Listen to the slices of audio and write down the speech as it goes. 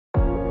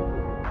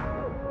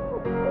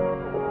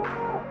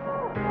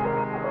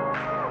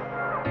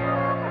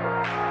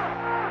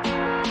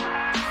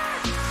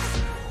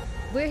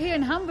We're here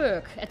in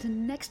Hamburg at the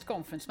next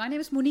conference. My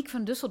name is Monique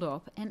van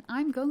Dusseldorp, and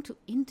I'm going to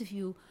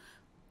interview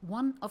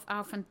one of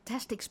our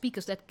fantastic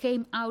speakers that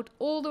came out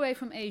all the way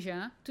from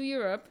Asia to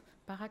Europe,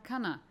 Parag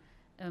Khanna.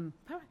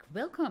 Parag,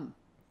 welcome.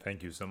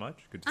 Thank you so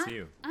much. Good to see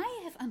you.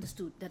 I have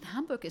understood that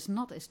Hamburg is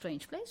not a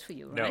strange place for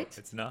you, right? No,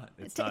 it's not.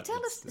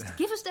 Tell us,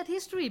 give us that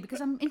history,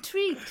 because I'm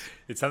intrigued.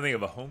 It's something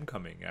of a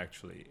homecoming,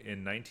 actually.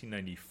 In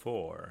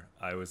 1994,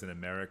 I was an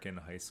American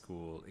high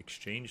school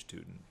exchange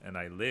student, and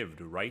I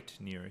lived right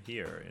near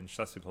here in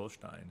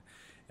Schleswig-Holstein.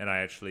 And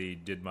I actually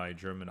did my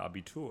German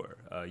Abitur,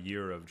 a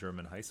year of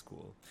German high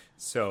school.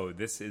 So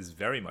this is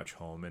very much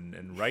home.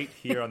 And right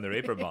here on the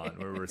Reeperbahn,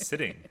 where we're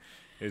sitting,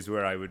 is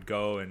where I would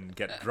go and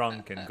get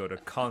drunk and go to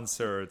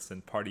concerts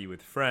and party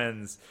with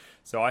friends.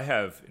 So I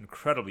have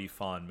incredibly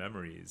fond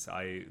memories.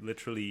 I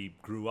literally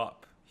grew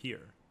up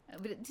here.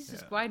 But this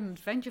is quite an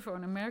adventure for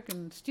an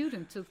American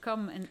student to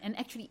come and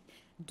actually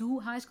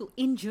do high school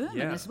in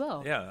German as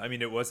well. Yeah, I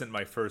mean, it wasn't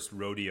my first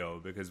rodeo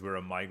because we're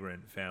a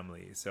migrant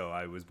family. So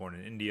I was born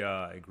in India,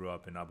 I grew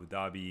up in Abu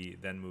Dhabi,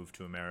 then moved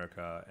to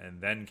America, and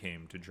then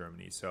came to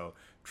Germany. So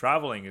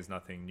traveling is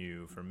nothing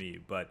new for me,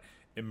 but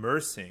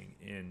immersing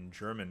in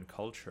German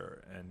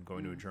culture and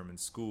going to a German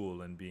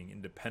school and being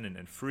independent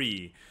and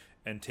free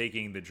and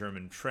taking the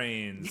German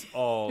trains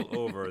all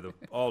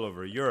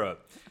over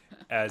Europe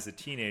as a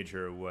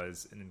teenager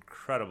was an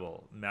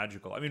incredible,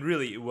 magical. I mean,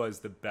 really, it was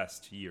the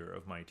best year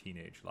of my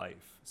teenage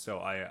life. So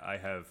I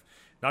have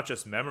not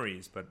just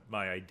memories, but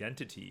my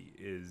identity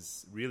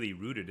is really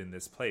rooted in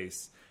this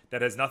place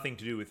that has nothing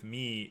to do with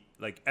me,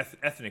 like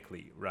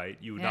ethnically, right?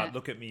 You would not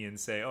look at me and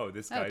say, "Oh,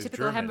 this guy's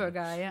typical German." Hamburg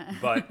guy, yeah.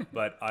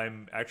 but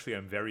I'm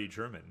very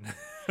German.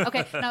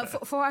 Okay, now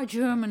for our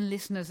German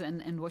listeners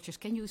and watchers,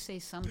 can you say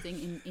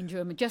something in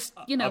German? Just,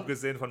 you know.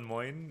 Abgesehen von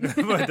Moin.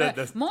 Moin,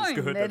 that's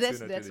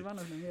one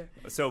of them,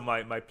 yeah. So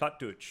my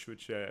Plattdeutsch,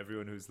 which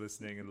everyone who's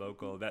listening and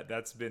local,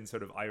 that's been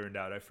sort of ironed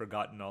out. I've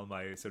forgotten all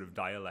my sort of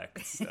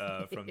dialects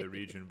from the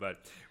region, but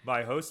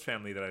my host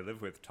family that I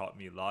live with taught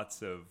me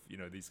lots of,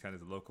 these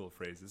kinds of local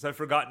phrases. I've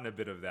forgotten a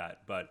bit of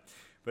that, but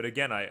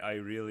again, I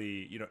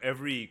really,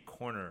 every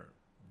corner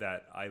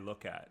that I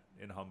look at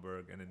in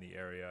Hamburg and in the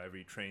area,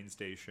 every train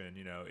station,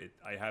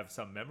 I have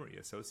some memory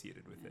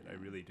associated with it. I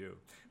really do.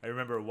 I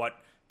remember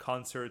what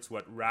concerts,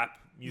 what rap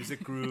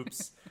music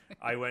groups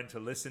I went to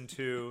listen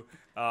to.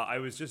 I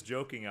was just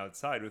joking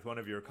outside with one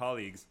of your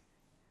colleagues.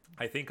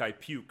 I think I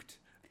puked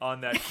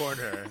on that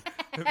corner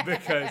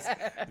because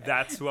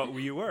that's what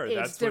we were. It's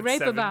that's the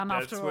Reeperbahn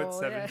after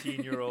all. That's what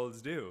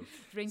 17-year-olds do.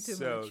 Drink too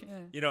much.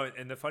 Yeah.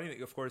 And the funny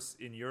thing, of course,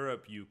 in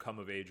Europe, you come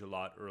of age a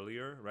lot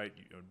earlier, right?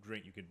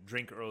 You can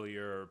drink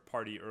earlier,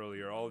 party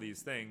earlier, all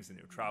these things, and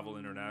you travel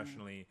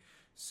internationally.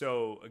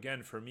 So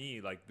again, for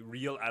me, like the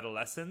real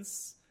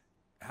adolescence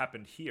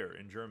happened here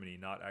in Germany,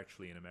 not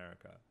actually in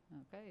America.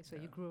 Okay, so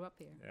you grew up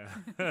here.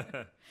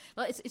 Yeah.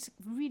 Well, it's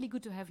really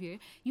good to have you here.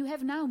 You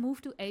have now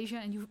moved to Asia,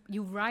 and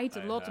you write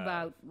a lot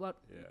about what.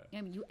 Yeah.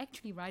 I mean, you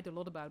actually write a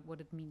lot about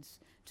what it means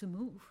to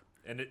move.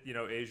 And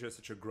Asia is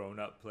such a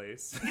grown-up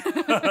place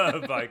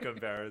by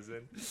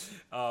comparison.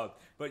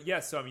 But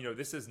yes, so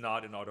this is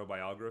not an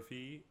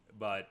autobiography,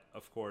 but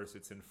of course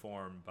it's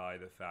informed by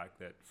the fact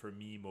that for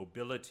me,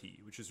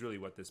 mobility, which is really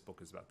what this book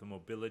is about, the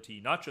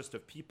mobility, not just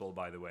of people,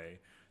 by the way.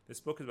 This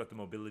book is about the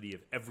mobility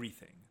of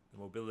everything, the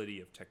mobility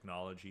of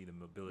technology, the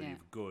mobility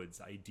of goods,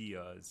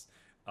 ideas,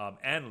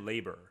 and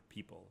labor,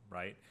 people,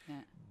 right? Yeah.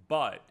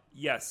 But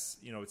yes,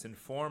 it's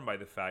informed by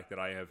the fact that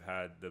I have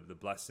had the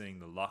blessing,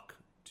 the luck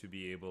to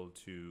be able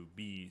to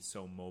be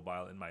so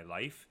mobile in my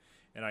life.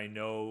 And I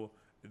know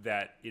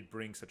that it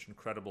brings such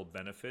incredible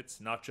benefits,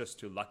 not just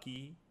to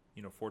lucky,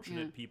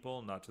 fortunate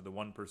people, not to the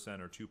 1%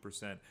 or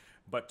 2%,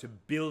 but to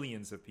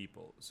billions of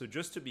people. So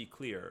just to be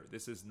clear,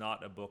 this is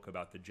not a book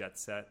about the jet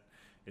set.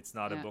 It's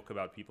not a book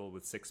about people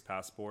with 6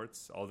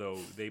 passports, although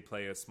they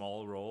play a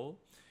small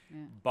role.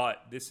 Yeah.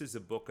 But this is a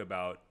book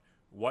about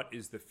what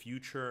is the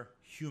future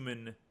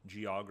human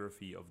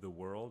geography of the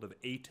world of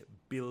 8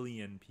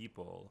 billion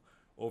people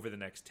over the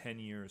next 10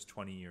 years,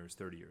 20 years,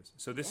 30 years.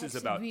 So this is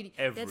about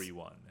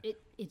everyone.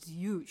 It's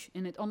huge.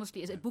 And it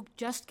honestly is. A book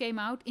just came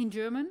out in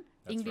German.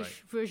 That's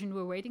English version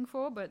we're waiting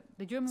for, but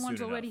the German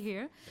one's already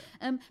here.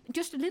 Yeah.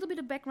 Just a little bit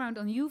of background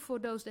on you for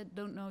those that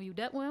don't know you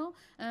that well.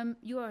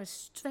 You are a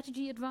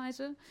strategy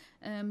advisor.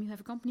 You have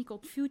a company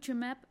called Future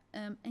Map,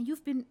 and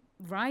you've been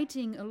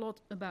writing a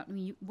lot about.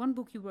 One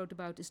book you wrote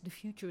about is "The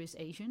Future is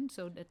Asian."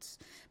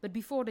 But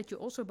before that, you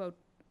also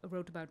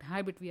wrote about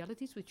hybrid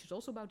realities, which is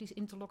also about these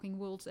interlocking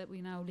worlds that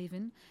we now live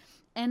in.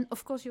 And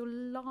of course, your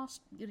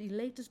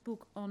latest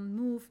book on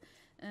Move.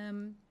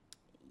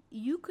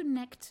 You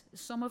connect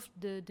some of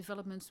the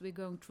developments we're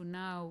going through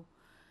now,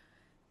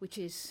 which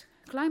is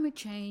climate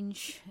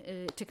change,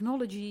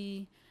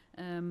 technology,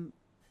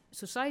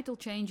 societal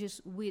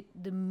changes with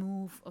the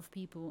move of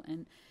people.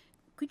 And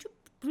could you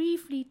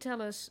briefly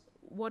tell us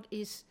what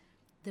is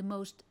the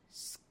most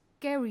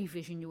scary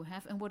vision you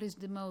have and what is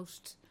the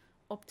most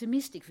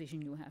optimistic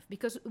vision you have,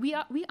 because we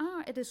are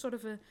at a sort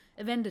of a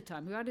vendor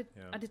time. We are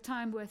at a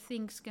time where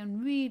things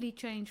can really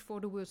change for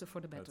the worse or for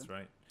the better. That's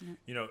right.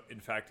 Yeah. In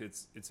fact,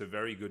 it's a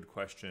very good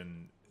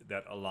question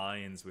that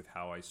aligns with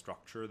how I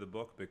structure the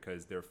book,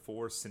 because there are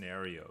 4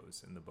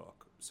 scenarios in the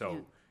book.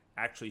 So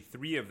actually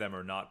 3 of them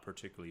are not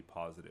particularly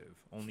positive.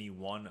 Only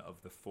one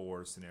of the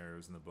 4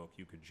 scenarios in the book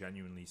you could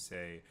genuinely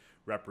say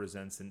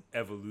represents an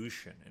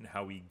evolution in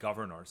how we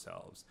govern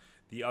ourselves.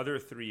 The other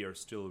 3 are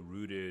still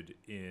rooted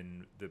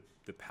in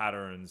the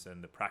patterns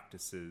and the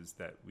practices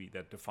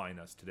that define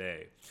us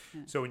today.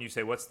 So when you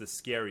say what's the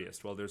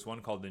scariest, well, there's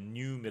one called the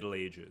New Middle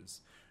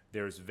Ages.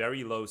 There's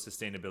very low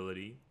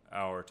sustainability.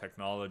 Our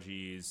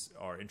technologies,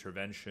 our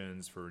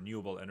interventions for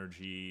renewable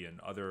energy and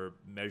other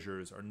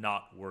measures are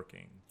not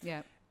working.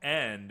 Yeah.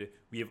 And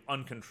we have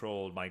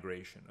uncontrolled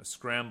migration, a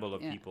scramble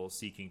of people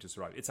seeking to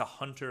survive. It's a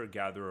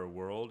hunter-gatherer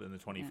world in the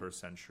 21st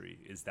century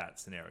is that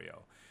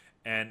scenario.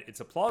 And it's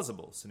a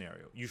plausible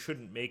scenario. You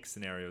shouldn't make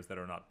scenarios that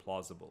are not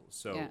plausible.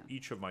 So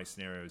each of my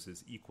scenarios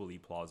is equally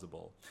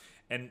plausible.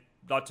 And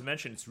not to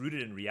mention, it's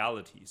rooted in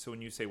reality. So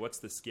when you say, what's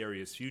the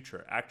scariest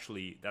future?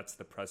 Actually, that's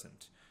the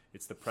present.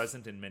 It's the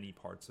present in many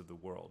parts of the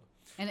world.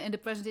 And the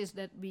present is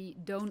that we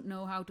don't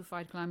know how to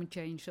fight climate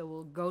change, so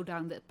we'll go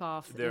down that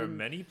path. There are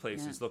many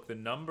places. Look, the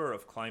number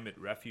of climate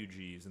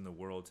refugees in the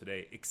world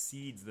today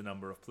exceeds the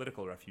number of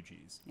political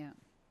refugees.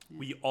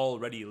 We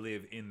already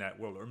live in that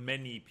world, or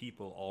many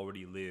people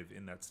already live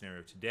in that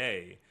scenario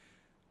today,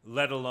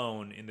 let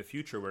alone in the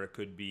future where it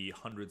could be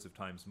hundreds of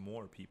times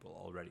more people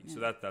already. So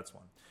that's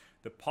one.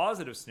 The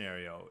positive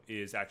scenario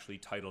is actually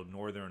titled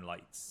Northern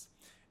Lights.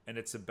 And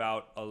it's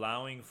about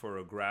allowing for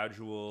a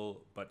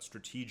gradual but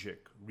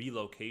strategic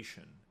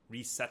relocation,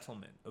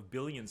 resettlement of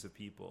billions of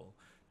people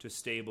to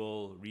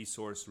stable,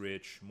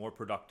 resource-rich, more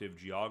productive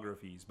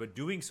geographies, but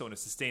doing so in a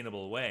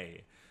sustainable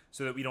way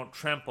so that we don't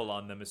trample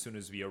on them as soon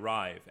as we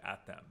arrive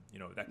at them.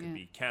 That could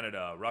be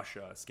Canada,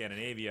 Russia,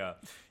 Scandinavia.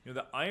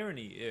 The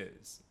irony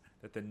is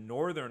that the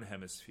Northern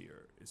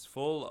Hemisphere is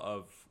full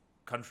of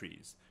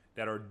countries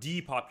that are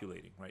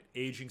depopulating, right?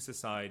 Aging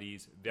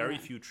societies, very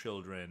few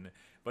children,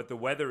 but the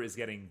weather is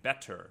getting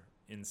better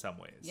in some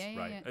ways,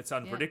 right? It's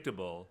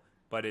unpredictable,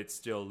 but it's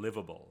still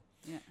livable.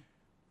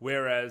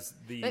 Whereas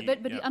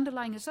But the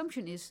underlying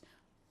assumption is,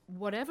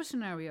 whatever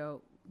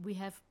scenario, we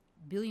have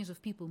billions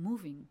of people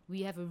moving.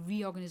 We have a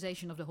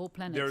reorganization of the whole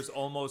planet. There's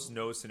almost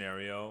no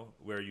scenario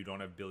where you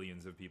don't have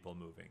billions of people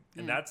moving.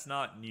 And that's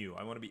not new.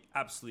 I want to be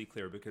absolutely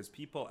clear, because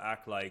people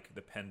act like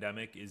the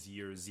pandemic is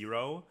year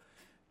 0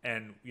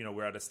 and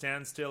we're at a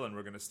standstill and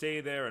we're going to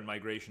stay there and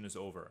migration is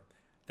over.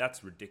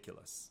 That's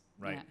ridiculous,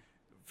 right?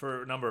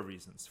 For a number of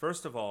reasons.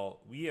 First of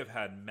all, we have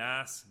had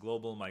mass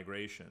global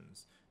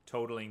migrations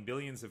totaling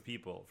billions of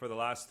people for the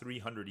last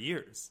 300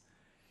 years,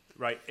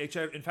 right?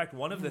 In fact,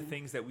 one of the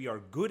things that we are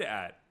good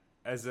at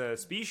as a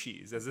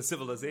species, as a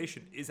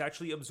civilization, is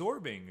actually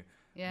absorbing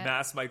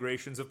mass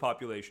migrations of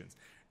populations.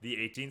 The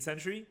 18th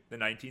century, the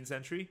 19th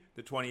century,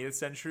 the 20th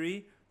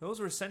century,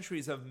 those were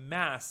centuries of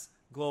mass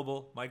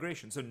global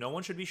migration. So no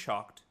one should be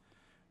shocked.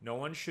 No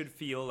one should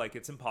feel like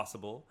it's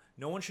impossible.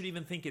 No one should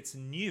even think it's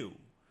new.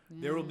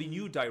 There will be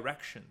new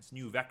directions,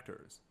 new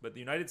vectors. But the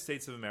United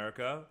States of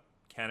America,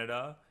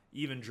 Canada,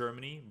 even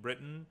Germany,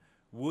 Britain,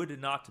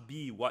 would not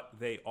be what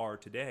they are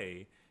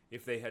today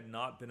if they had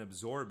not been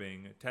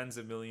absorbing tens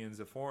of millions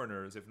of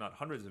foreigners, if not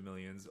hundreds of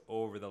millions,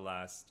 over the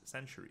last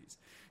centuries.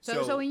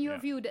 So in your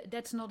view,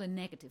 that's not a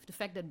negative, the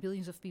fact that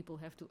billions of people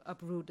have to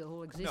uproot their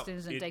whole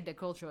existence and take their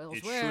culture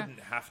elsewhere. It shouldn't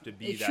have to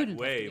be that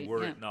way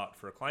were it not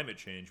for climate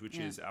change, which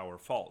is our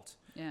fault.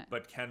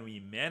 But can we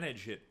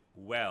manage it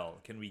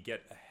well? Can we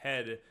get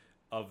ahead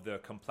of the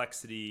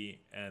complexity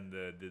and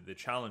the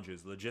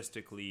challenges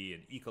logistically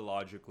and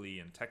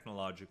ecologically and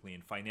technologically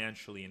and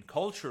financially and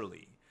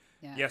culturally?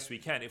 Yes, we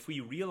can. If we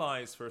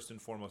realize first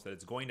and foremost that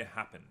it's going to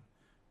happen,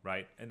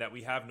 right? And that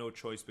we have no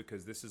choice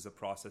because this is a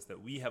process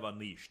that we have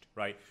unleashed,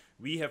 right?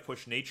 We have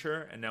pushed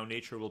nature and now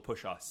nature will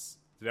push us.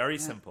 It's very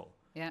simple.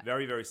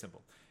 Very, very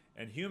simple.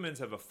 And humans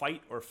have a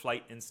fight or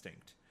flight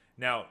instinct.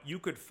 Now, you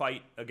could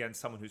fight against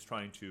someone who's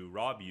trying to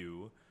rob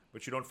you,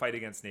 but you don't fight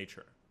against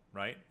nature,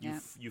 right?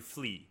 You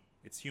flee.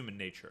 It's human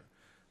nature.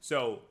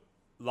 So,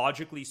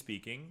 logically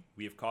speaking,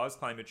 we have caused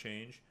climate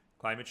change.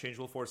 Climate change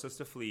will force us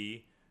to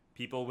flee.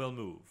 People will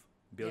move.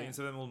 Billions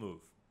of them will move.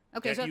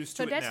 Okay,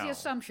 so that's the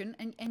assumption,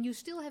 and you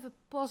still have a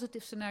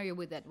positive scenario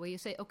with that, where you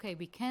say, okay,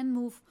 we can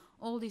move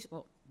all these,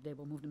 well, they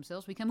will move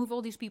themselves, we can move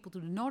all these people to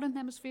the Northern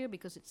Hemisphere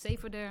because it's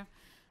safer there,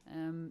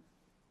 and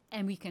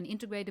we can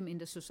integrate them in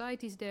the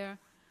societies there.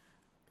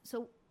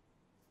 So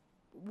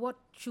what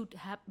should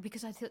happen?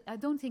 Because I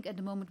don't think at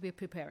the moment we're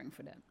preparing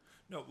for that.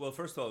 No, well,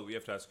 first of all, we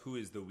have to ask, who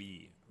is the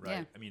we,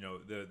 right? I mean,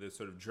 the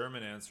sort of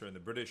German answer and the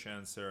British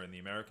answer and the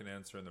American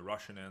answer and the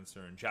Russian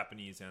answer and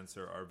Japanese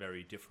answer are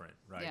very different,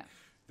 right?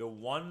 The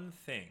one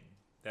thing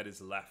that is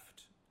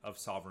left of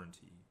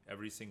sovereignty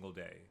every single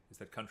day is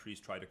that countries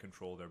try to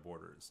control their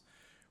borders.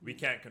 We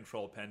can't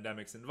control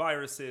pandemics and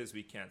viruses.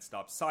 We can't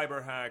stop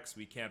cyber hacks.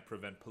 We can't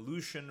prevent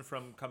pollution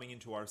from coming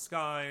into our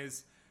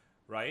skies,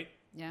 right?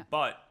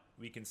 But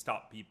we can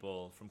stop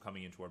people from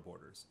coming into our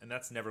borders. And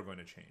that's never going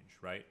to change,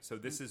 right? So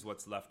this is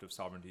what's left of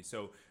sovereignty.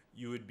 So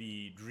you would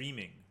be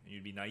dreaming,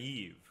 you'd be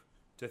naive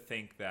to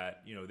think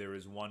that, there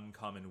is one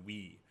common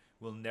we.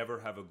 We'll never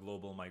have a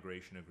global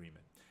migration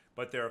agreement.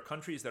 But there are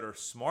countries that are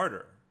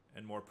smarter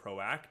and more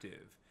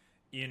proactive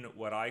in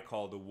what I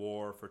call the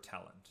war for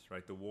talent,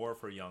 right? The war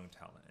for young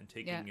talent, and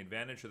taking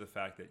advantage of the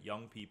fact that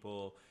young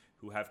people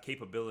who have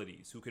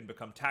capabilities, who can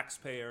become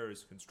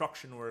taxpayers,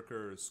 construction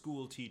workers,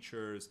 school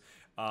teachers,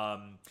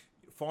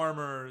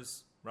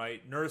 farmers,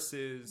 right?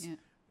 Nurses. Yeah.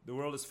 The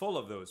world is full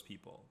of those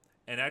people.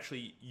 And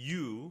actually,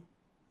 you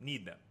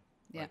need them.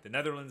 Yeah. Right? The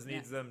Netherlands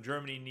needs them.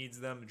 Germany needs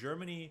them.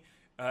 Germany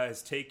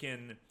has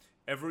taken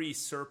every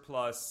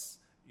surplus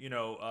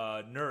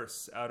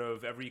nurse out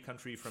of every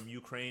country from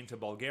Ukraine to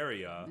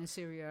Bulgaria and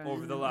Syria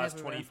over the last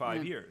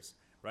 25 years,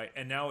 right?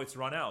 And now it's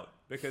run out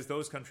because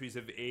those countries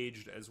have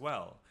aged as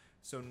well.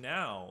 So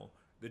now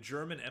the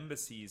German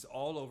embassies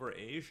all over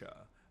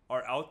Asia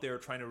are out there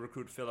trying to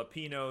recruit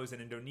Filipinos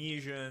and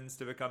Indonesians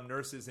to become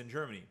nurses in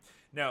Germany.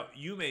 Now,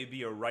 you may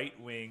be a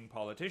right-wing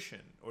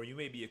politician, or you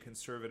may be a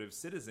conservative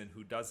citizen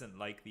who doesn't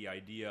like the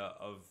idea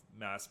of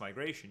mass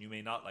migration. You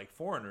may not like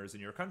foreigners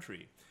in your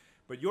country.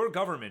 But your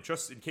government,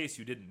 just in case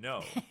you didn't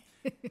know,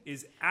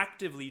 is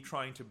actively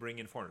trying to bring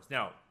in foreigners.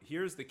 Now,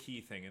 here's the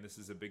key thing, and this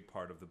is a big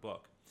part of the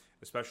book,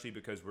 especially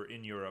because we're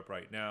in Europe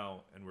right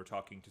now and we're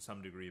talking to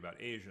some degree about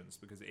Asians,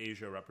 because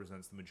Asia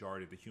represents the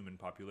majority of the human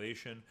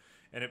population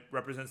and it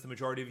represents the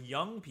majority of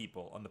young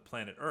people on the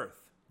planet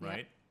Earth,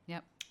 right?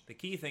 Yep. The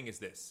key thing is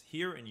this.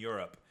 Here in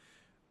Europe,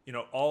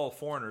 all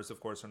foreigners, of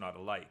course, are not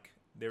alike.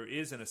 There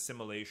is an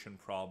assimilation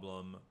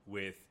problem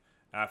with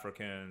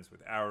Africans,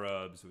 with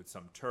Arabs, with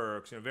some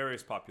Turks,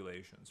 various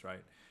populations,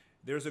 right?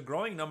 There's a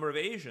growing number of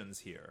Asians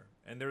here,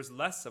 and there's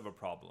less of a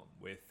problem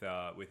with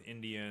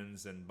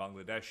Indians and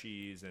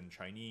Bangladeshis and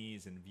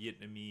Chinese and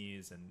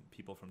Vietnamese and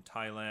people from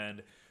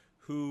Thailand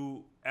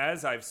who,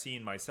 as I've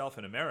seen myself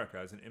in America,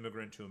 as an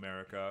immigrant to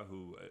America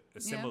who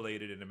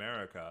assimilated in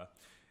America,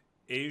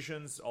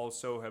 Asians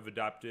also have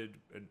adapted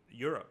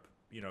Europe,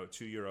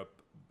 to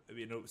Europe.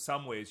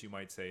 Some ways you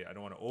might say, I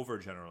don't want to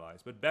overgeneralize,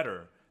 but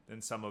better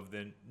than some of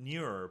the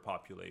nearer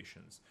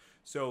populations.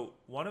 So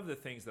one of the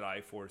things that I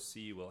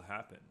foresee will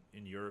happen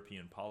in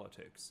European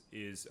politics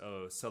is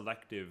a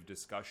selective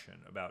discussion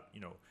about,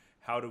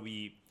 how do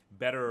we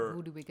better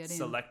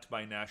select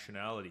by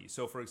nationality.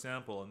 So for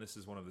example, and this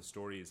is one of the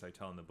stories I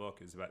tell in the book,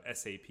 is about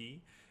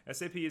SAP.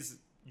 SAP is,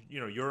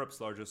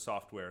 Europe's largest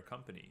software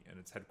company, and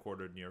it's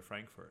headquartered near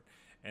Frankfurt.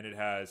 And it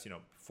has,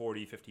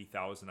 40,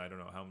 50,000, I don't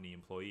know how many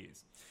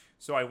employees.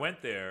 So I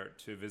went there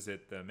to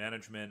visit the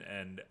management,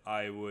 and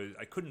I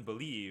couldn't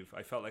believe,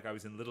 I felt like I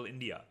was in Little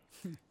India,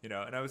 and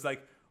I was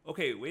like,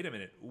 okay, wait a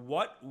minute.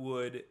 What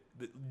would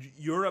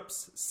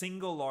Europe's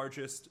single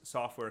largest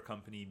software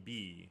company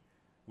be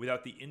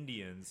without the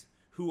Indians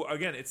who,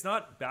 again, it's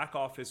not back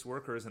office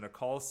workers in a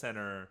call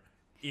center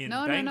in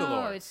Bangalore.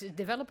 No, it's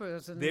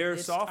developers. And they're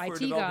it's software IT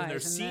developers, they're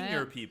guys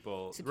senior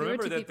people.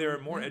 Remember that they're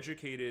more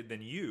educated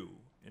than you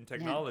in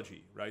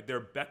technology, right? They're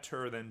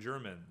better than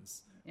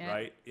Germans.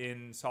 Right,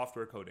 in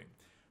software coding.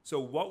 So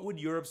what would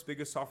Europe's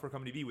biggest software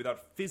company be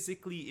without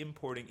physically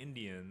importing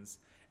Indians?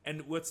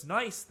 And what's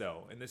nice,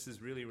 though, and this is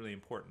really, really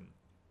important,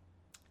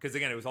 because,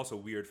 again, it was also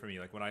weird for me.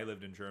 Like, when I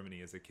lived in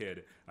Germany as a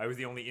kid, I was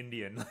the only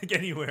Indian, like,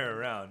 anywhere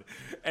around.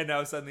 And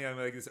now suddenly I'm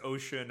like this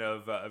ocean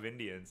of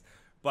Indians.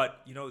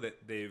 But,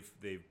 that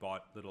they've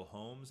bought little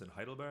homes in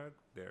Heidelberg.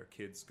 Their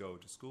kids go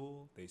to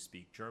school. They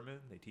speak German.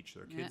 They teach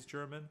their kids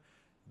German.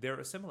 They're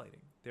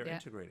assimilating. They're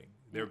integrating.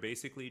 They're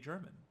basically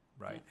German,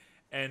 right? Yeah.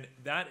 And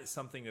that is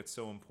something that's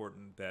so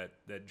important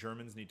that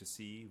Germans need to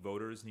see,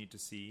 voters need to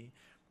see.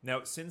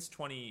 Now, since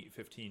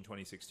 2015,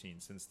 2016,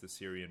 since the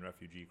Syrian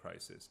refugee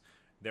crisis,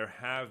 there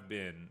have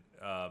been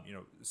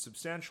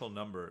substantial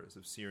numbers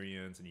of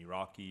Syrians and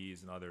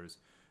Iraqis and others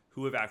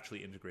who have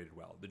actually integrated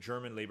well. The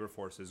German labor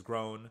force has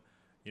grown.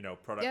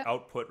 Product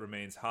output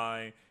remains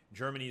high.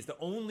 Germany is the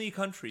only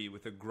country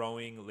with a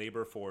growing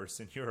labor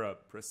force in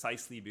Europe,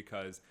 precisely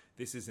because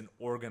this is an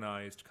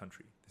organized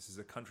country. This is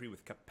a country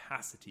with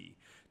capacity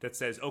that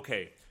says,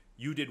 okay,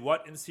 you did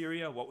what in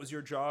Syria? What was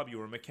your job? You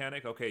were a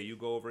mechanic? Okay, you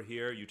go over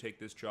here, you take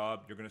this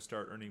job, you're going to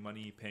start earning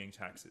money, paying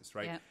taxes,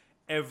 right? Yeah.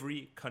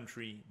 Every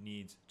country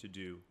needs to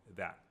do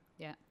that.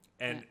 Yeah.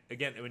 And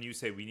again, when you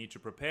say we need to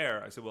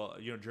prepare, I said, well,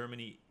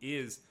 Germany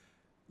is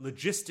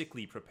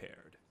logistically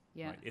prepared.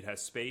 Yeah. Right? It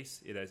has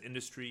space, it has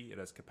industry, it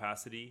has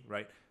capacity,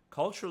 right?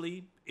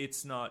 Culturally,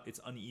 it's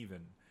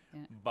uneven. Yeah.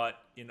 But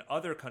in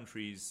other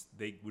countries,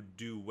 they would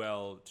do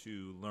well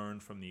to learn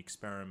from the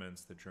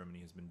experiments that Germany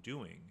has been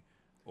doing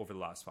over the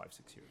last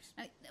 5-6 years.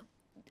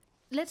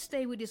 Let's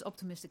stay with this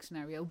optimistic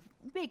scenario.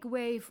 Big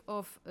wave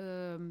of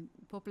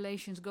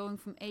populations going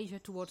from Asia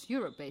towards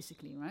Europe,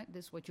 basically, right?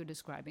 That's what you're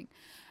describing.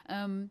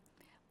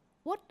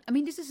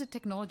 This is a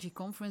technology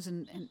conference,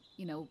 and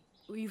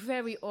we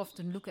very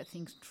often look at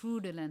things through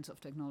the lens of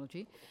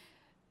technology.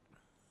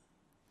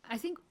 I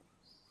think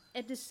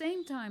at the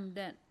same time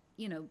that,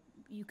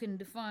 you can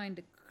define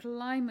the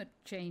climate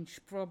change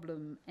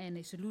problem and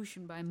a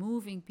solution by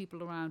moving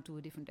people around to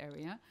a different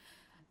area.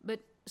 But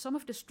some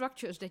of the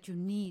structures that you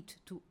need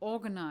to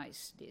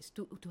organize this,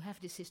 to have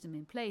this system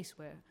in place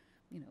where,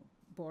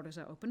 borders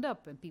are opened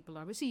up and people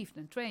are received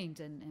and trained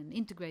and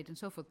integrated and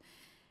so forth,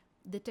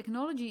 the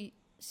technology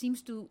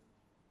seems to,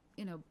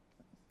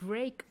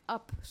 break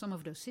up some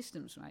of those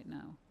systems right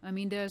now. I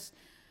mean, there's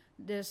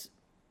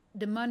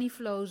the money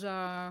flows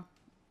are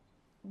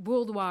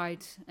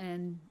worldwide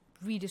and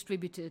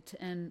redistributed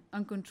and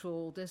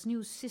uncontrolled. There's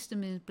new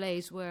system in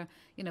place where,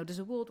 there's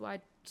a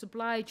worldwide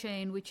supply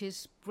chain which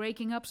is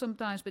breaking up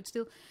sometimes, but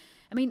still,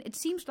 I mean, it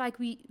seems like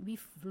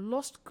we've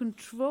lost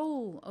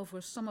control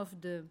over some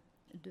of the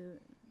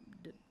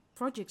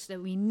projects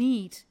that we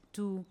need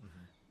to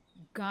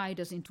guide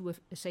us into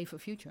a safer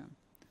future.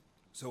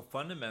 So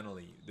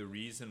fundamentally, the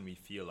reason we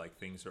feel like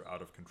things are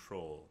out of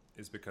control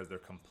is because they're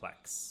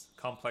complex.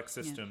 Complex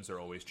systems are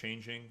always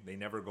changing. They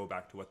never go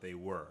back to what they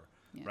were,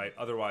 right?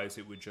 Otherwise,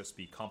 it would just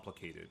be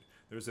complicated.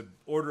 There's an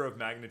order of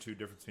magnitude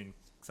difference between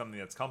something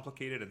that's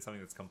complicated and something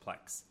that's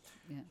complex.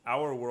 Yeah.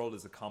 Our world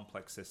is a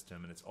complex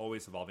system, and it's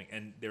always evolving.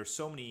 And there's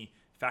so many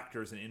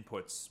factors and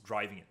inputs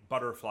driving it.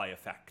 Butterfly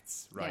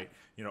effects, right?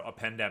 Yeah. A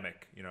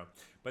pandemic,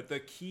 But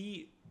the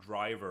key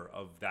driver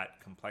of that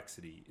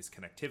complexity is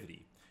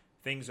connectivity.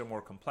 Things are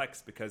more complex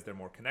because they're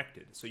more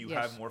connected. So you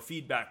have more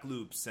feedback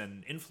loops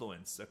and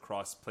influence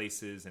across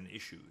places and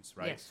issues,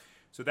 right? Yes.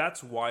 So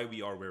that's why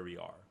we are where we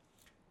are.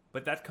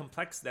 But that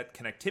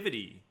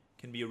connectivity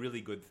can be a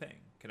really good thing.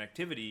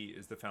 Connectivity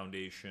is the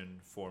foundation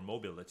for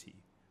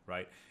mobility,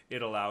 right?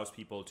 It allows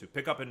people to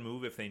pick up and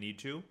move if they need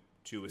to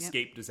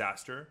escape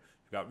disaster.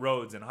 You've got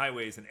roads and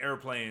highways and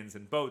airplanes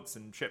and boats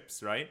and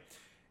ships, right?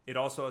 It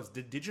also has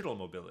digital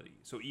mobility.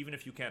 So even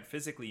if you can't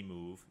physically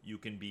move, you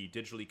can be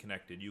digitally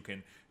connected. You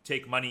can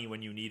take money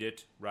when you need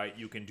it, right?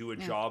 You can do a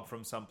job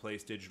from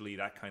someplace digitally,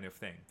 that kind of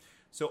thing.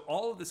 So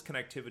all of this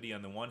connectivity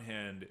on the one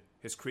hand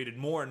has created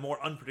more and more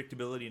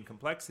unpredictability and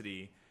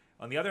complexity.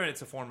 On the other hand,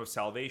 it's a form of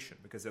salvation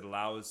because it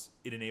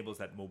enables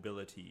that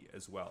mobility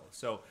as well.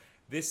 So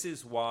this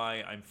is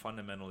why I'm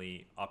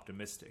fundamentally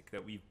optimistic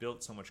that we've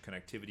built so much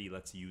connectivity.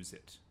 Let's use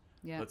it.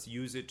 Yeah. Let's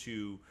use it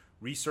to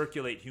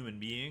recirculate human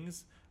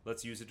beings.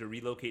 Let's use it to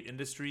relocate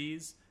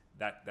industries,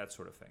 that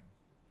sort of thing.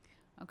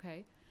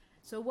 Okay.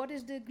 So what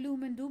is the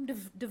gloom and doom,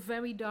 the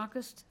very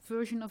darkest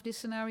version of this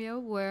scenario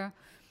where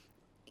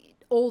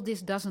all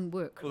this doesn't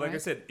work? Well, like I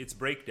said, it's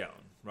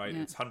breakdown, right?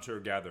 Yeah. It's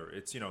hunter-gatherer.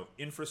 It's,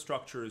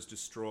 infrastructure is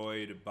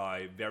destroyed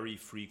by very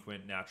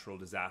frequent natural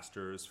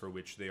disasters for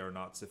which they are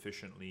not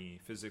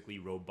sufficiently physically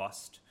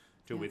robust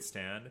to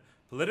withstand.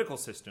 Political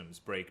systems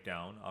break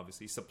down,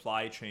 obviously.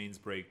 Supply chains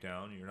break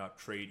down. You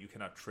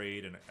cannot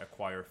trade and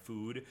acquire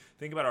food.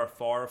 Think about our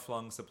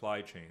far-flung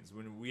supply chains.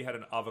 When we had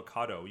an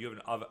avocado,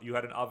 you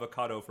had an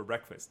avocado for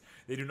breakfast.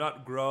 They do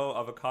not grow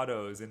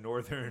avocados in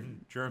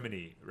northern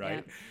Germany,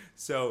 right? Yeah.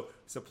 So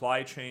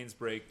supply chains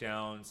break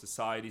down,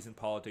 societies and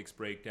politics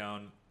break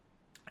down.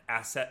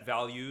 Asset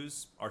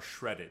values are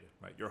shredded,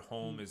 right? Your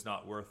home is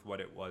not worth what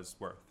it was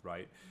worth,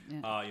 right?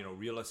 Yeah.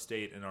 Real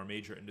estate and our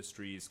major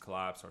industries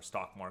collapse, our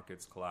stock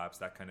markets collapse,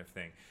 that kind of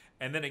thing.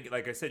 And then,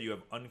 like I said, you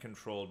have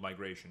uncontrolled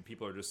migration.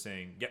 People are just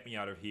saying, get me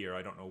out of here.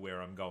 I don't know where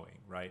I'm going,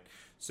 right?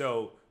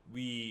 So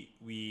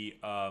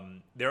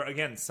there are,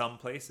 again, some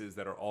places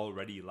that are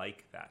already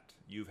like that.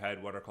 You've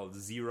had what are called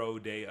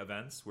 0-day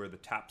events where the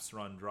taps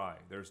run dry.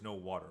 There's no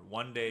water.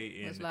 One day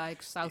in... It's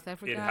like South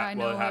Africa, it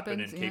happened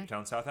in Cape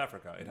Town, South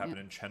Africa. It happened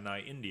in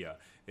Chennai, India.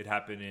 It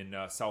happened in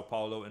Sao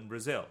Paulo in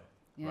Brazil,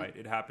 right?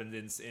 It happened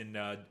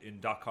in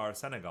Dakar,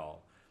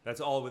 Senegal. That's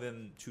all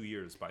within 2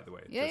 years, by the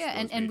way.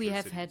 And we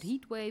have had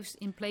heat waves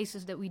in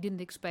places that we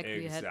didn't expect.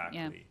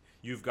 Exactly.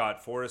 You've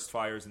got forest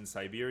fires in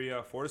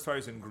Siberia, forest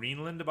fires in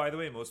Greenland, by the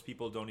way. Most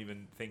people don't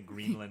even think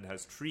Greenland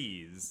has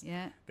trees.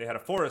 Yeah. They had a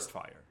forest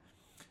fire.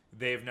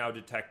 They've now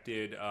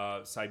detected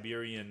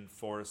Siberian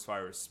forest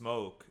fire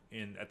smoke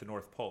at the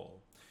North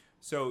Pole.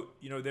 So,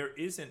 there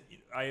isn't...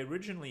 I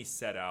originally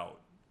set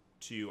out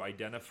to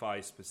identify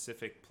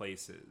specific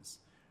places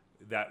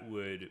that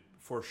would,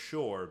 for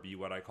sure, be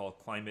what I call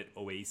climate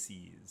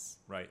oases,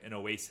 right? An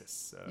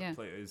oasis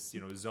is,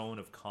 a zone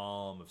of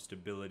calm, of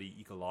stability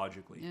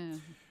ecologically. Yeah.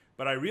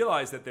 But I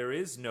realized that there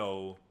is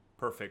no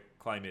perfect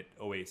climate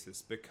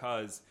oasis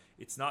because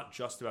it's not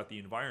just about the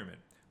environment.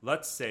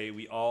 Let's say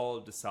we all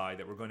decide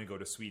that we're going to go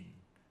to Sweden,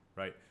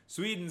 right?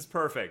 Sweden's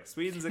perfect.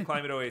 Sweden's a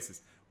climate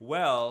oasis.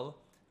 Well,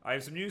 I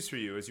have some news for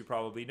you. As you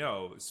probably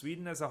know,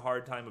 Sweden has a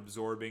hard time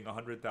absorbing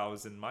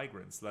 100,000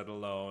 migrants, let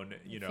alone,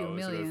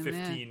 sort of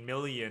 15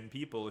 million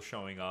people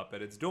showing up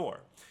at its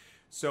door.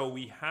 So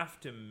we have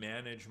to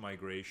manage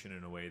migration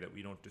in a way that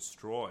we don't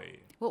destroy.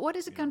 Well, what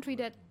is a country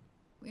that,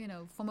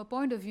 from a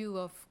point of view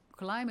of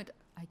climate,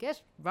 I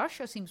guess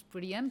Russia seems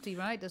pretty empty,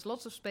 right? There's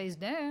lots of space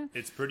there.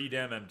 It's pretty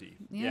damn empty.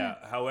 Yeah.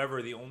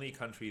 However, the only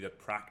country that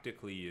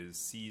practically is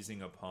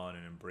seizing upon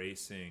and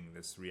embracing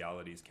this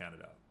reality is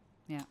Canada.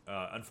 Yeah.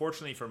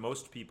 Unfortunately, for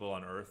most people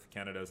on Earth,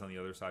 Canada is on the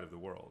other side of the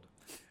world.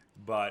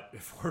 But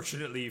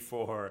fortunately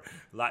for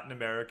Latin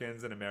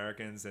Americans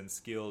and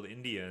skilled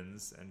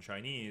Indians and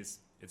Chinese,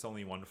 it's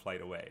only one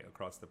flight away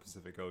across the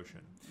Pacific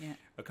Ocean. Yeah.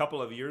 A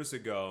couple of years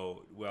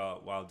ago,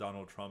 while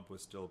Donald Trump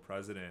was still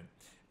president,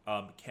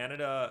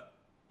 Canada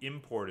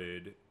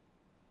imported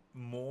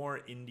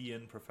more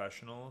Indian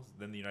professionals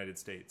than the United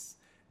States.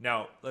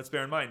 Now, let's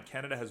bear in mind,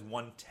 Canada has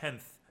 1/10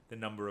 the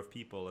number of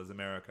people as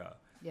America.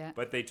 Yeah.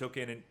 But they took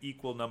in an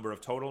equal number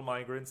of total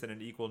migrants and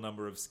an equal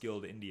number of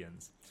skilled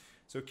Indians.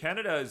 So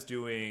Canada is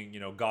doing,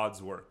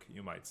 God's work,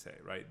 you might say,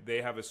 right?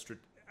 They have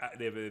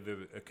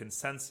a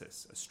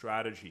consensus, a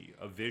strategy,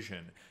 a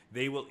vision.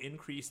 They will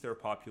increase their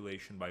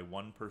population by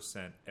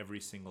 1% every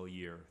single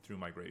year through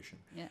migration.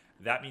 Yeah.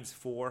 That means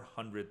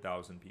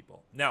 400,000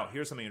 people. Now,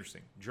 here's something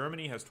interesting.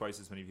 Germany has twice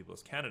as many people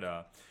as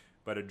Canada,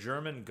 but a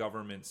German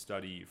government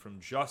study from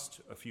just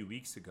a few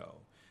weeks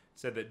ago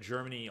said that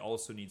Germany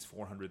also needs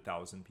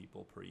 400,000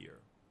 people per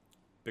year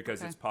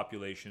because its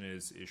population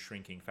is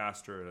shrinking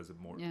faster. It has a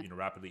more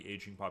rapidly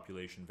aging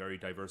population, very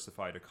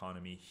diversified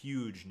economy,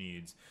 huge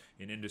needs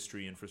in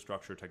industry,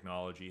 infrastructure,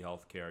 technology,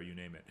 healthcare, you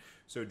name it.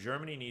 So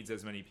Germany needs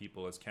as many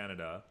people as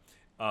Canada,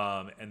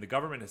 and the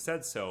government has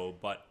said so.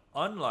 But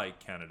unlike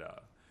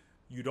Canada,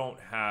 you don't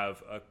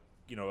have a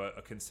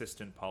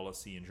consistent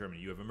policy in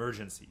Germany. You have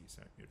emergencies.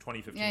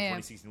 2015,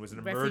 2016 was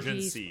an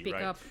Refugees emergency,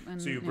 right?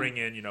 So you bring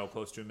in,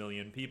 close to 1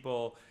 million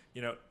people.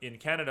 In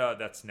Canada,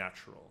 that's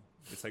natural.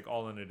 It's like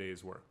all in a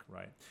day's work,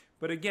 right?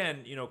 But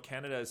again,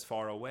 Canada is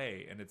far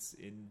away, and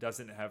it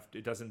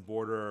doesn't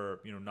border,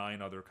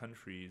 9 other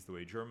countries the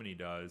way Germany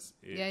does.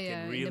 It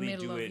can really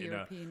do it in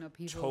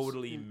a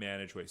totally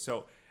managed way.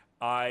 So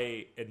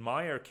I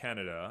admire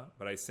Canada,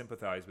 but I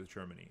sympathize with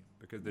Germany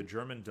because the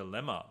German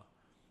dilemma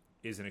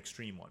is an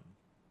extreme one.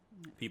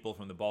 People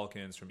from the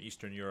Balkans, from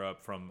Eastern Europe,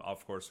 from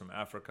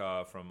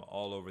Africa, from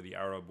all over the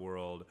Arab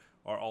world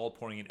are all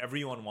pouring in.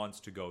 Everyone wants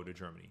to go to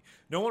Germany.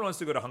 No one wants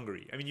to go to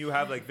Hungary. I mean, you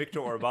have like Viktor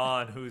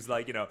Orban, who's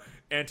like,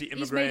 anti-immigrant.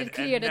 He's made it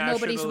clear that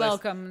nobody's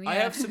welcome. Yeah. I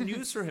have some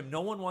news for him.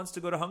 No one wants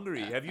to go to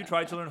Hungary. Have you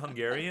tried to learn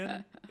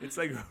Hungarian? It's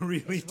like a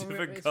really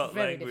difficult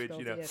language,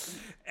 Yes.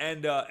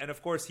 And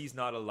of course, he's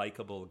not a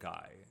likable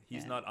guy.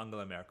 He's not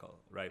Angela Merkel,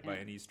 right, by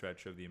any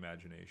stretch of the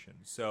imagination.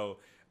 So,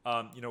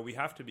 we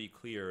have to be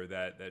clear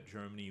that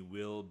Germany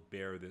will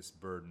bear this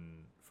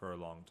burden for a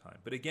long time.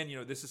 But again,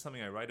 this is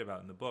something I write about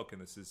in the book, and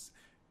this is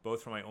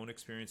both from my own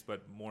experience,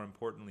 but more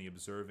importantly,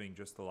 observing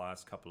just the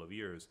last couple of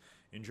years.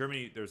 In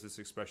Germany, there's this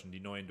expression, die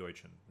neuen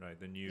Deutschen, right,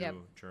 the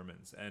new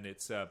Germans. And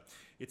it's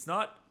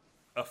not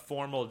a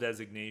formal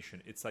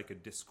designation. It's like a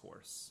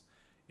discourse.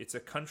 It's a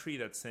country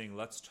that's saying,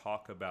 let's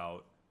talk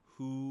about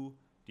who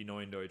die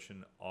neuen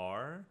Deutschen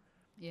are,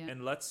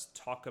 and let's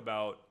talk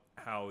about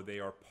how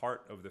they are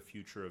part of the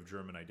future of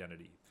German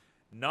identity.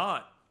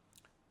 Not,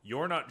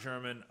 you're not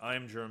German,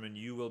 I'm German,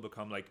 you will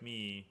become like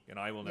me, and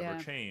I will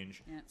never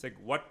change. Yeah. It's like,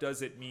 what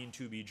does it mean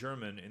to be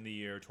German in the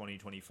year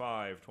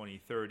 2025,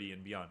 2030,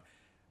 and beyond?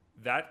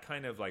 That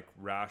kind of like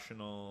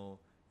rational,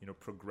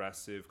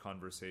 progressive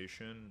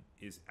conversation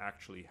is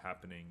actually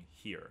happening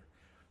here.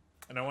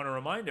 And I want to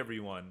remind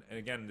everyone, and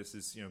again, this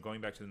is,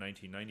 going back to the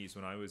 1990s,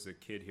 when I was a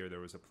kid here, there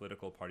was a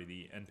political party,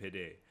 the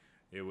NPD.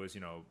 It was,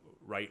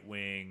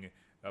 right-wing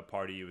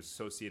party. It was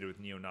associated with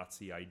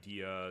neo-Nazi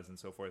ideas and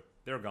so forth.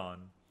 They're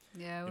gone.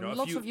 Yeah,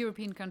 lots of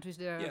European countries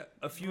there. Yeah,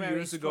 a few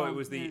years ago, it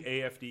was the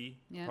AfD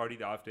party,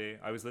 the AfD.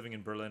 I was living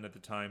in Berlin at the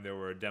time. There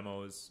were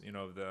demos,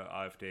 of the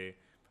AfD.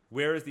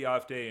 Where is the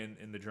AfD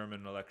in the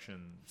German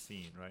election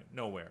scene, right?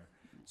 Nowhere.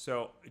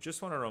 So I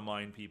just want to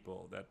remind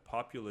people that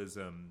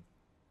populism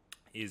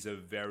is a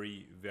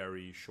very,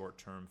 very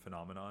short-term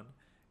phenomenon.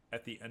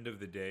 At the end of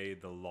the day,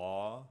 the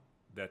law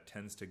that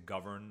tends to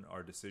govern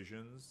our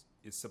decisions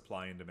is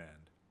supply and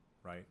demand,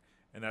 right?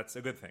 And that's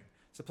a good thing.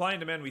 Supply and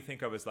demand we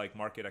think of as like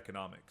market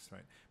economics,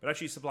 right? But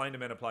actually supply and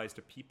demand applies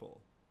to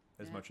people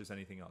as much as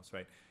anything else,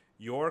 right?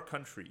 Your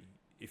country,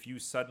 if you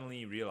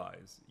suddenly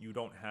realize you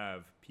don't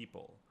have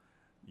people,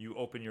 you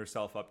open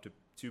yourself up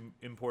to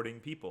importing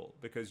people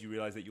because you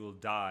realize that you will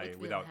die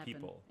without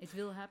people. It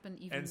will happen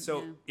even. And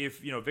so if,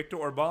 Viktor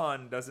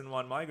Orban doesn't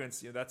want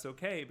migrants, that's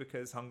okay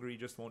because Hungary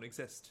just won't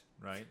exist,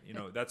 right?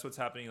 That's what's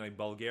happening like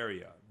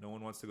Bulgaria. No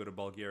one wants to go to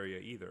Bulgaria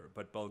either.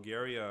 But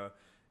Bulgaria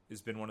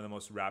has been one of the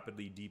most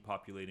rapidly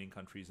depopulating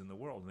countries in the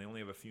world. And they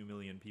only have a few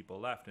million people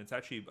left. And it's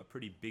actually a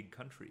pretty big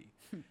country.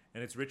 And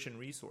it's rich in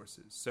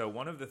resources. So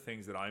one of the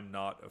things that I'm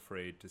not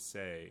afraid to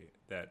say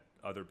that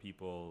other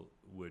people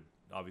would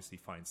obviously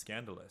find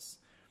scandalous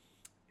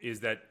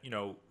is that,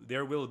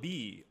 there will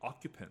be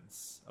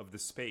occupants of the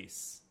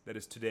space that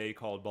is today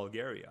called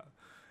Bulgaria.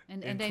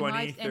 And they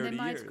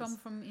might come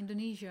from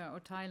Indonesia or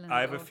Thailand.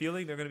 I have a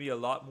feeling there are going to be a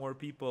lot more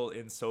people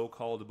in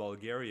so-called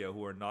Bulgaria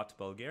who are not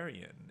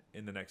Bulgarian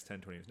in the next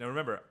 10, 20 years. Now,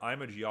 remember,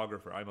 I'm a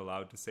geographer. I'm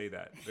allowed to say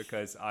that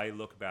because I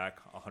look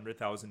back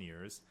 100,000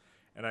 years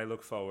and I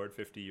look forward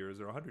 50 years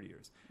or 100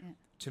 years. Yeah.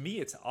 To me,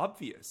 it's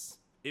obvious.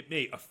 It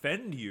may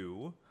offend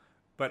you,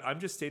 but I'm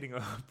just stating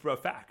a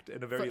fact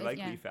and a very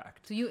likely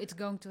fact. To you, it's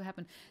going to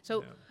happen.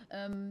 So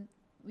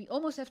we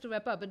almost have to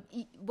wrap up, but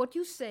what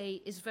you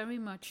say is very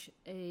much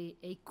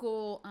a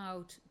call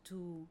out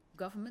to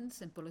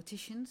governments and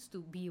politicians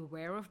to be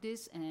aware of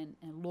this, and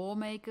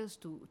lawmakers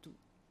to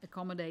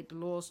accommodate the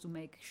laws to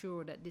make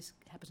sure that this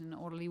happens in an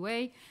orderly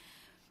way.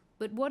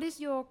 But what is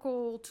your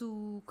call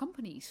to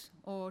companies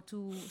or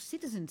to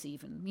citizens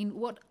even? I mean,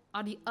 what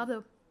are the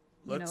other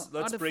let's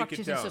other break it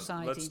factors down. in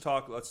society?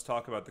 Let's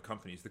talk about the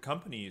companies. The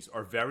companies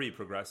are very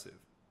progressive.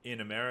 In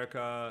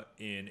America,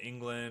 in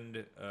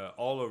England,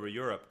 all over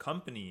Europe,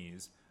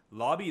 companies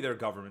lobby their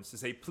governments to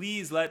say,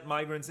 please let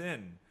migrants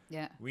in.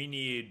 Yeah. We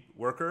need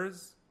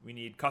workers. We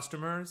need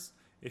customers.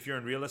 If you're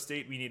in real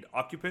estate, we need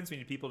occupants. We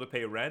need people to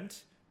pay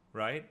rent,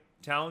 right?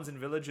 Towns and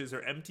villages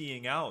are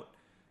emptying out.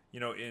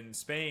 In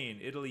Spain,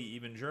 Italy,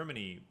 even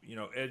Germany,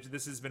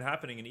 this has been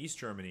happening in East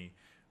Germany.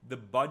 The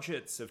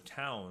budgets of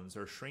towns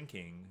are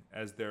shrinking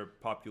as their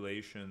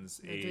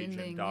populations age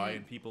and die,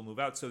 and people move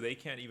out, so they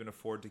can't even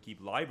afford to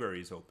keep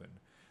libraries open.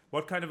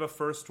 What kind of a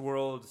first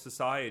world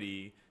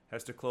society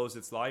has to close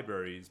its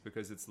libraries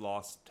because it's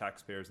lost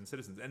taxpayers and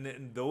citizens?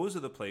 And those are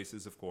the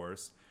places, of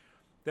course,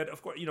 that,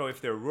 of course, if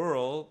they're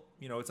rural,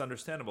 it's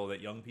understandable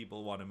that young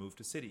people want to move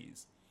to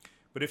cities.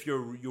 But if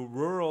you're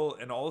rural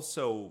and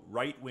also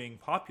right-wing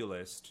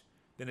populist,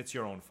 then it's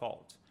your own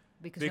fault.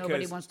 Because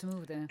nobody wants to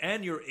move there.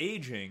 And you're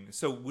aging.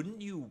 So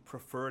wouldn't you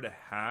prefer to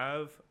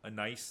have a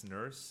nice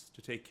nurse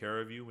to take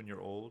care of you when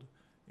you're old?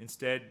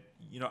 Instead,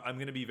 I'm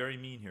going to be very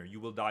mean here. You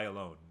will die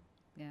alone.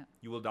 Yeah.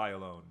 You will die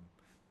alone.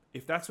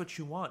 If that's what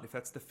you want, if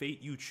that's the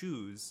fate you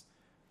choose,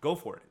 go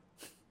for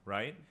it,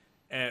 right?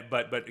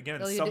 But again,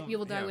 you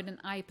will die with an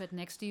iPad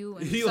next to you,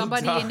 and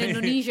somebody in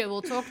Indonesia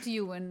will talk to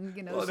you, and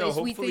say sweet things.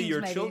 Hopefully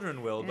your maybe.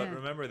 children will. But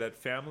remember that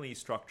family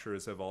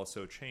structures have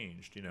also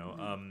changed.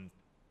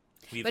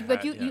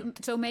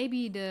 So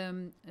maybe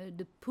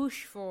the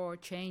push for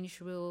change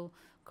will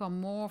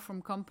come more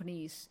from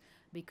companies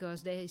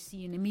because they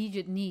see an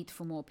immediate need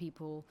for more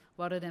people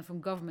rather than from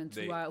governments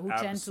who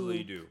tend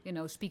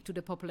to speak to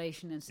the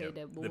population and say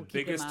that we'll the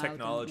keep biggest them out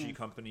technology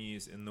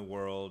companies in the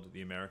world,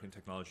 the American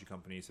technology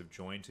companies, have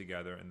joined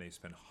together, and they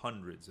spend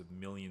hundreds of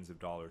millions of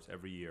dollars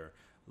every year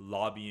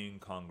lobbying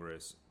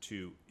Congress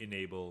to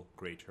enable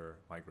greater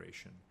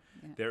migration.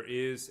 Yeah. There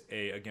is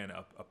a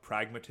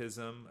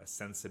pragmatism, a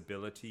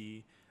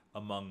sensibility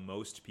among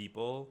most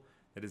people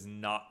that is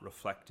not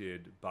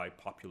reflected by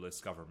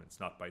populist governments,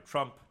 not by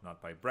Trump,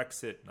 not by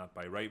Brexit, not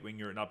by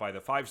right-winger, not by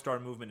the five-star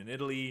movement in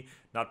Italy,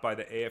 not by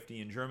the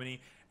AfD in Germany.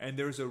 And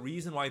there's a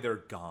reason why they're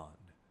gone.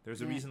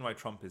 There's a reason why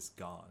Trump is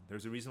gone.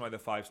 There's a reason why the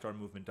five-star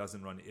movement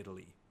doesn't run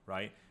Italy,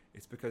 right?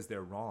 It's because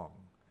they're wrong.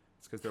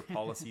 It's because their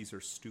policies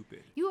are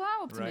stupid. You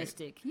are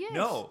optimistic, right? yes.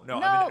 No,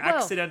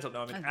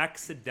 I'm an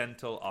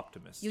accidental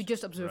optimist. You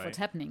just observe what's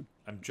happening.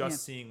 I'm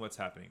just seeing what's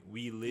happening.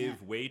 We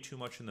live way too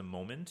much in the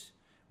moment.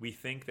 We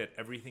think that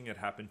everything that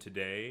happened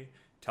today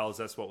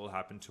tells us what will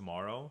happen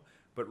tomorrow.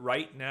 But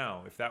right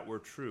now, if that were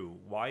true,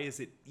 why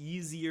is it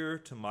easier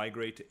to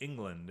migrate to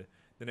England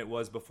than it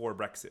was before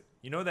Brexit?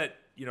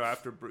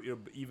 After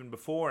even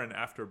before and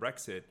after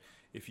Brexit,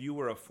 if you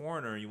were a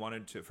foreigner, you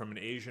wanted to from an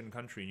Asian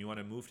country and you want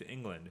to move to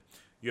England,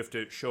 you have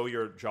to show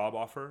your job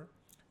offer.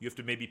 You have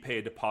to maybe pay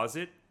a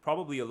deposit,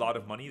 probably a lot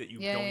of money that you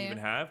don't even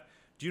have.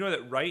 Do you know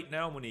that right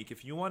now, Monique,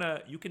 if you want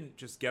to, you can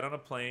just get on a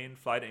plane,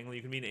 fly to England.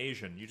 You can be an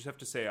Asian. You just have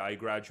to say, I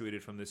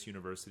graduated from this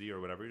university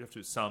or whatever. You have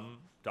to some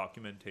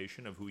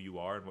documentation of who you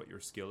are and what your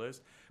skill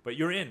is. But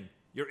you're in.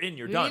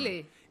 You're done.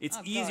 Really? It's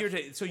easier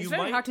to. So it's you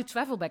very hard to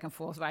travel back and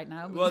forth right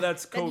now. Well,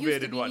 that's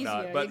COVID and whatnot.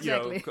 Easier, but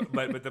exactly.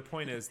 but the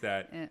point is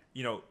that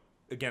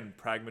again,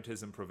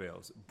 pragmatism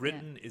prevails.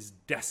 Britain is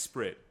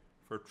desperate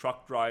for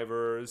truck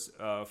drivers,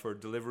 for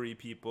delivery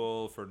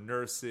people, for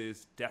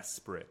nurses,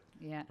 desperate.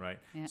 Yeah. Right.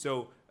 Yeah.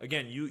 So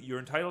again, you're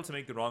entitled to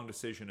make the wrong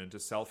decision and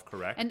to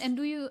self-correct. And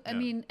do you? I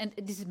mean, and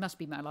this must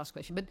be my last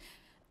question. But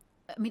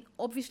I mean,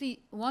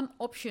 obviously, one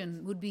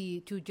option would be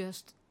to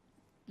just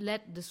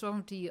let the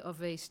sovereignty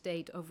of a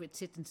state over its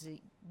citizens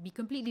be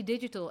completely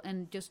digital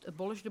and just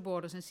abolish the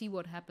borders and see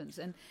what happens.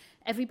 And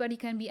everybody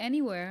can be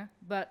anywhere,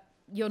 but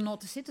you're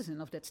not a citizen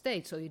of that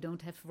state, so you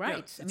don't have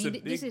rights. Yeah,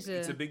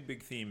 it's a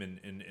big theme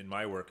in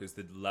my work is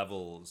the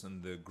levels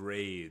and the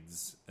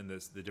grades and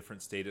the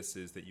different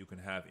statuses that you can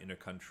have in a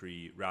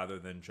country rather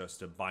than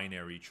just a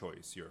binary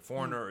choice. You're a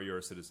foreigner or you're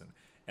a citizen.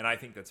 And I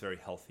think that's very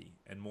healthy.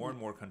 And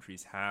more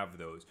countries have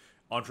those.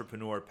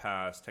 Entrepreneur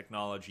pass,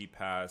 technology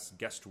pass,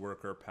 guest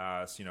worker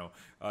pass,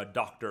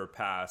 doctor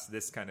pass,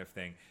 this kind of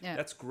thing. Yeah.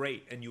 That's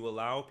great. And you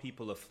allow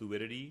people a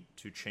fluidity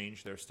to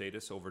change their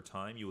status over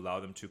time. You allow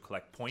them to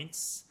collect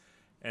points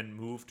and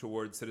move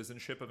towards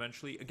citizenship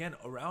eventually. Again,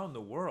 around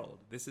the world,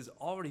 this has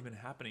already been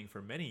happening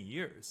for many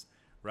years,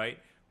 right?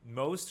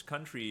 Most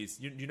countries,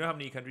 you know how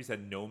many countries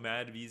had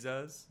nomad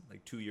visas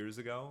like 2 years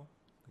ago?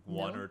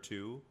 one No. or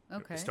two.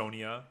 Okay.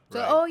 Estonia. So,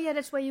 right?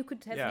 that's where you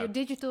could have Yeah. your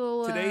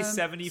digital... Today,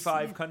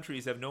 75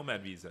 countries have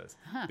nomad visas.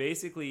 Huh.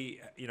 Basically,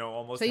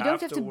 almost So you half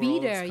don't have the to be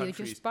world's there. You're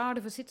countries. just part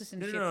of a No,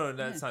 citizenship.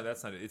 that's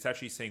not it. It's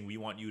actually saying we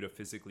want you to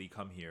physically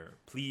come here.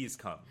 Please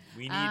come.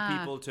 We need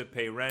people to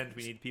pay rent.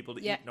 We need people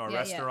to eat in our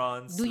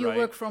restaurants. Do your right?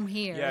 work from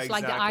here. Yeah, It's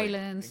like the exactly.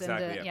 islands.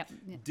 Exactly, and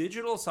yeah.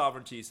 Digital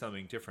sovereignty is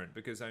something different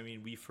because,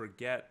 we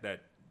forget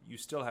that you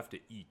still have to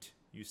eat.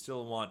 You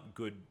still want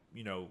good,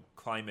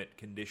 climate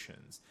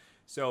conditions.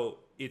 So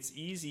it's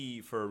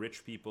easy for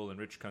rich people in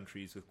rich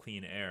countries with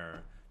clean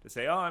air to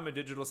say, oh, I'm a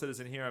digital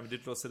citizen here, I'm a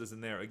digital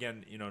citizen there.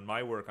 Again, in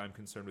my work, I'm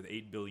concerned with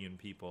 8 billion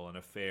people and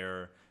a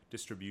fair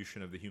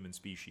distribution of the human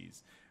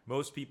species.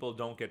 Most people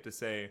don't get to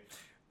say,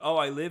 oh,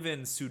 I live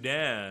in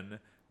Sudan,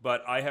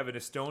 but I have an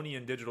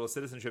Estonian digital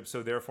citizenship,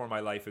 so therefore my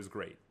life is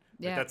great.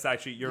 Yeah. But that's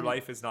actually, your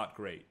life is not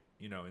great,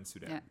 in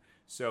Sudan. Yeah.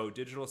 So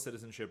digital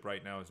citizenship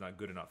right now is not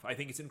good enough. I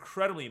think it's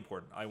incredibly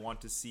important. I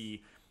want to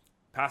see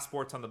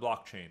passports on the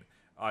blockchain.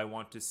 I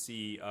want to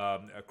see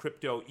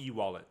crypto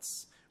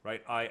e-wallets,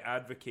 right? I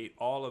advocate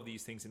all of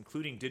these things,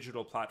 including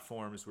digital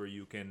platforms where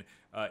you can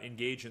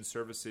engage in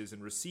services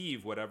and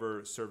receive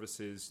whatever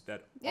services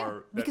that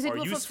are because it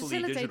will usefully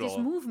facilitate digital. this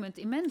movement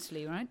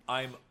immensely, right?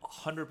 I'm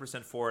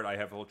 100% for it. I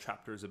have whole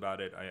chapters about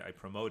it. I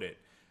promote it.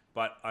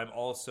 But I'm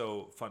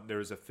also there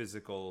is a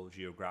physical,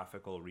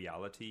 geographical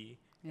reality,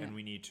 and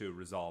we need to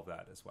resolve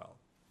that as well.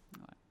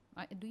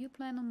 Do you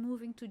plan on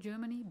moving to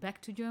Germany,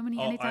 back to Germany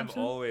anytime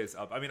soon? I'm always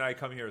up. I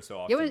come here so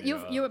often.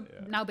 You're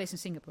now based in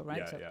Singapore,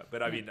 right? Yeah.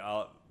 But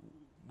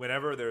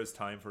whenever there's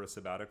time for a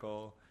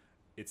sabbatical,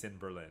 it's in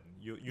Berlin.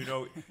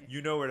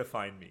 You know where to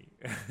find me.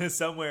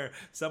 somewhere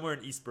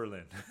in East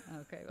Berlin.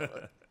 Okay, well,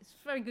 it's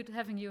very good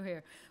having you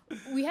here.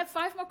 We have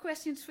 5 more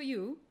questions for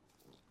you.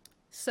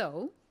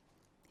 So,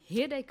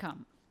 here they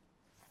come.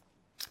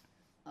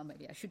 Oh,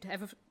 maybe I should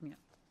have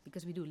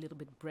because we do a little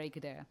bit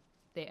break there.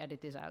 They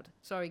edit this out.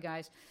 Sorry,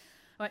 guys.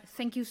 All right,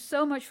 thank you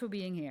so much for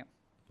being here.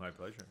 My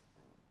pleasure.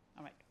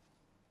 All right.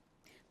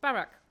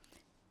 Parag,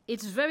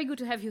 it's very good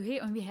to have you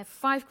here, and we have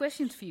 5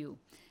 questions for you.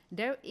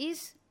 There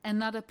is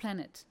another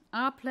planet.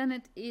 Our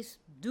planet is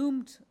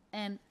doomed,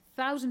 and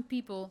 1,000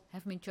 people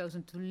have been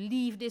chosen to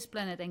leave this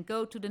planet and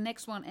go to the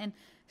next one and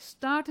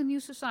start a new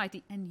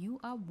society, and you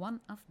are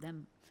one of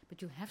them.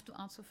 But you have to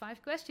answer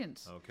 5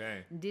 questions.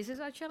 Okay. This is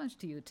our challenge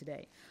to you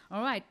today.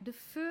 All right, the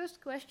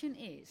first question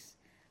is...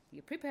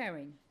 You're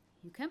preparing,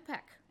 you can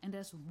pack, and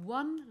there's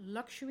one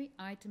luxury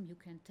item you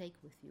can take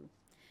with you.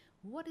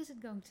 What is it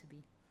going to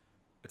be?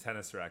 A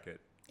tennis racket.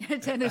 A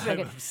tennis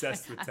racket. I'm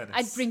obsessed with tennis.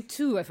 I'd bring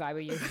 2 if I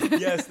were you.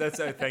 Yes, that's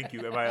thank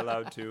you. Am I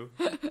allowed to?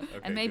 Okay,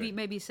 and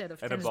maybe a set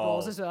of tennis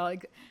balls as well.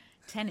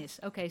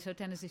 Tennis. Okay, so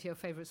tennis is your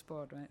favorite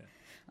sport, right?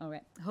 Yeah. All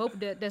right. Hope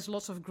that there's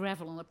lots of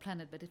gravel on the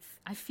planet, but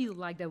I feel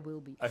like there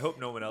will be. I hope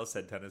no one else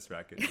said tennis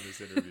racket in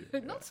this interview.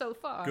 Not so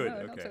far. Good, no,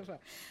 okay. Not so far.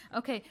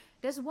 Okay,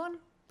 there's one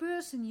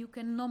person you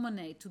can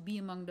nominate to be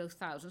among those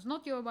thousands,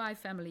 not your wife,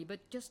 family, but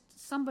just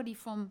somebody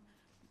from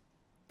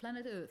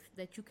planet Earth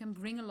that you can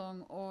bring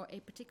along, or a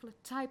particular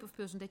type of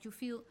person that you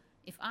feel,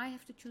 if I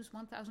have to choose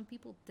 1,000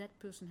 people, that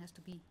person has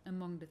to be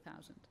among the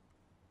 1,000.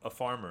 A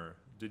farmer.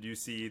 Did you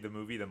see the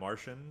movie The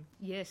Martian?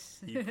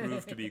 Yes. He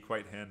proved to be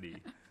quite handy.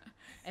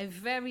 A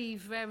very,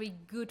 very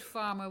good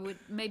farmer with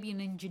maybe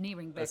an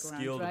engineering background, a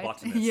skilled right?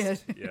 botanist.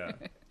 Yes. Yeah.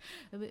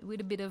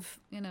 With a bit of,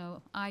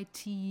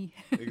 IT.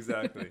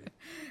 Exactly.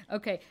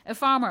 Okay, a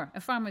farmer.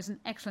 A farmer is an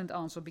excellent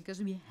answer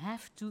because we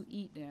have to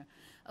eat there.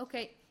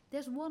 Okay,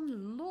 there's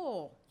one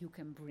law you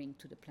can bring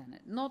to the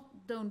planet.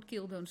 Not don't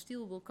kill, don't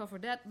steal, we'll cover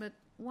that, but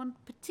one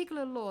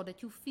particular law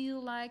that you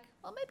feel like,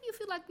 well, maybe you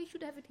feel like we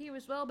should have it here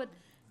as well, but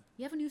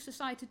you have a new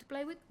society to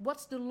play with.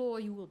 What's the law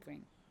you will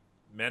bring?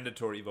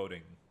 Mandatory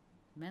voting.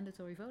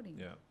 Mandatory voting.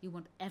 Yeah. You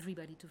want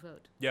everybody to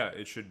vote. Yeah,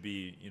 it should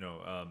be,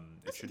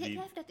 it should be... You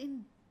have that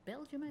in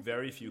Belgium, I think?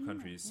 Very few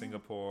countries.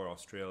 Singapore,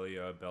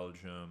 Australia,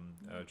 Belgium,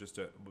 just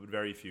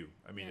very few.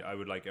 I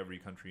would like every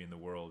country in the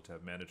world to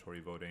have mandatory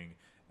voting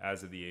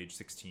as of the age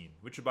 16,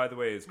 which, by the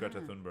way, is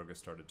Greta Thunberg has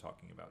started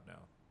talking about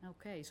now.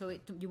 Okay, so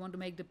you want to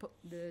make the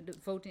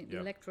voting, the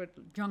electorate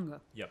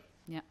younger. Yep.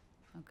 Yeah.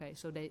 Okay,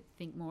 so they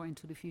think more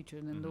into the future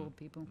than the old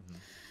people. Mm-hmm.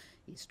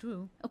 It's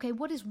true. Okay,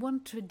 what is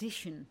one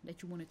tradition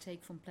that you want to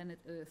take from planet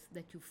Earth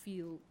that you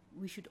feel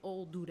we should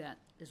all do that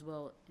as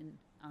well in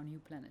our new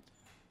planet?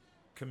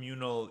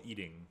 Communal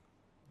eating.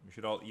 We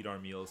should all eat our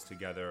meals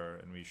together,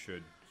 and we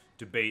should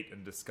debate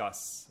and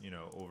discuss,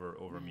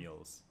 over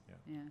meals.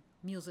 Yeah.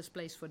 Meals as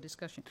place for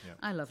discussion. Yeah.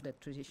 I love that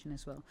tradition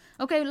as well.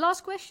 Okay,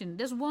 last question.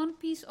 There's one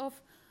piece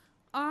of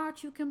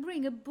art you can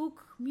bring, a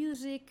book,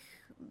 music,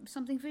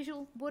 something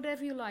visual,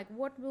 whatever you like.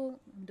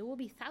 There will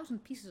be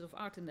 1,000 pieces of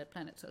art in that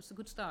planet, so it's a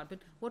good start. But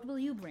what will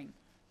you bring?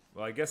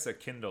 Well, I guess a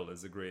Kindle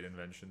is a great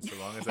invention. So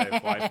long as I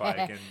have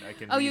Wi-Fi, I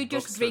can read you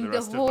books just for bring the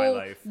rest of my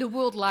life. The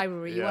world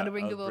library. You want to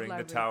bring the I'll world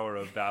library. the Tower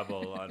of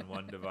Babel on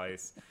one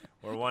device.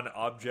 Or one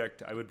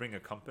object, I would bring a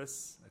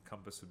compass. A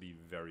compass would be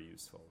very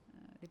useful.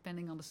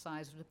 depending on the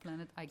size of the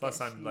planet, I Plus,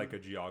 guess. I'm like a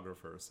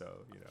geographer, so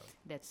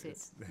That's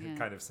it's it.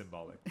 kind of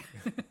symbolic.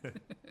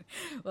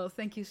 Well,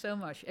 thank you so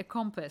much. A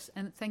compass,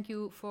 and thank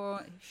you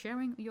for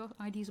sharing your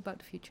ideas about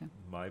the future.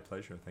 My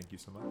pleasure. Thank you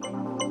so much.